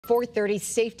4:30,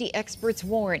 safety experts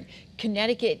warn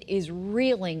Connecticut is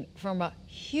reeling from a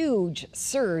huge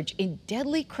surge in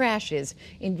deadly crashes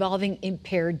involving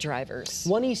impaired drivers.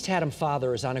 One East Haddam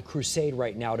father is on a crusade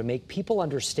right now to make people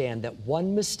understand that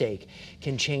one mistake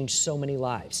can change so many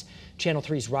lives. Channel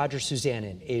 3's Roger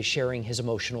Suzanin is sharing his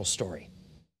emotional story.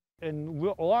 And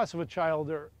loss of a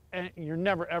child, you're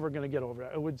never, ever going to get over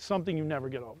it. It's something you never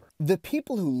get over. The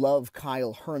people who love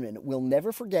Kyle Herman will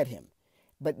never forget him,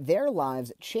 but their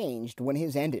lives changed when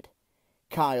his ended.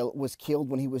 Kyle was killed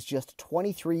when he was just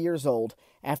 23 years old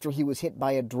after he was hit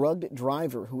by a drugged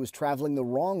driver who was traveling the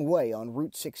wrong way on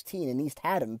Route 16 in East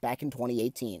Haddam back in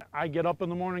 2018. I get up in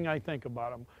the morning, I think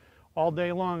about him. All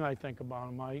day long, I think about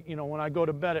him. When I go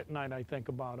to bed at night, I think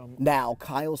about him. Now,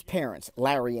 Kyle's parents,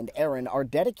 Larry and Erin, are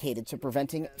dedicated to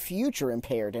preventing future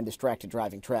impaired and distracted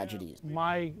driving tragedies.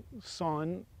 My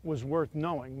son was worth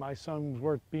knowing. My son was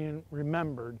worth being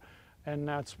remembered. And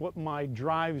that's what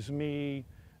drives me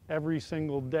every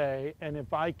single day. And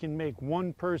if I can make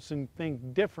one person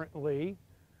think differently,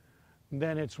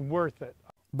 then it's worth it.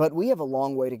 But we have a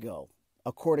long way to go.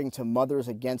 According to Mothers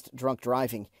Against Drunk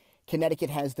Driving,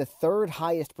 Connecticut has the third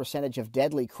highest percentage of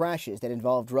deadly crashes that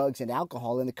involve drugs and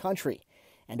alcohol in the country.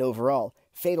 And overall,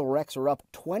 fatal wrecks are up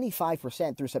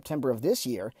 25% through September of this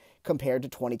year compared to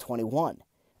 2021.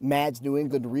 MADD's New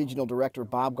England Regional Director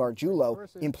Bob Gargiulo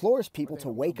implores people to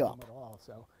wake up.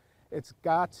 So it's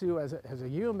got to, as a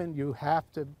human, you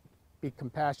have to be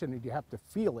compassionate, you have to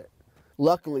feel it.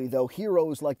 Luckily, though,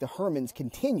 heroes like the Hermans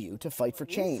continue to fight for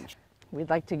change. We'd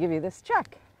like to give you this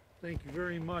check. Thank you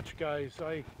very much, guys.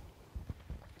 I'm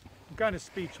kind of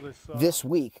speechless. This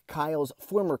week, Kyle's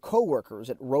former co-workers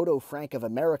at Roto Frank of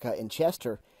America in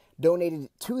Chester donated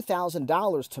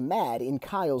 $2,000 to MADD in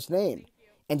Kyle's name.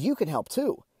 And you can help,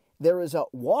 too. There is a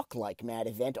Walk Like MADD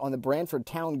event on the Branford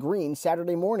Town Green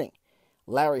Saturday morning.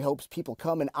 Larry hopes people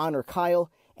come and honor Kyle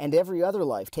and every other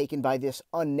life taken by this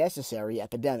unnecessary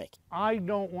epidemic. I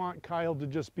don't want Kyle to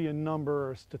just be a number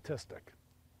or a statistic.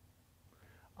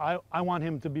 I want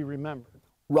him to be remembered.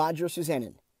 Roger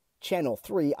Suzanin, Channel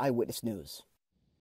 3 Eyewitness News.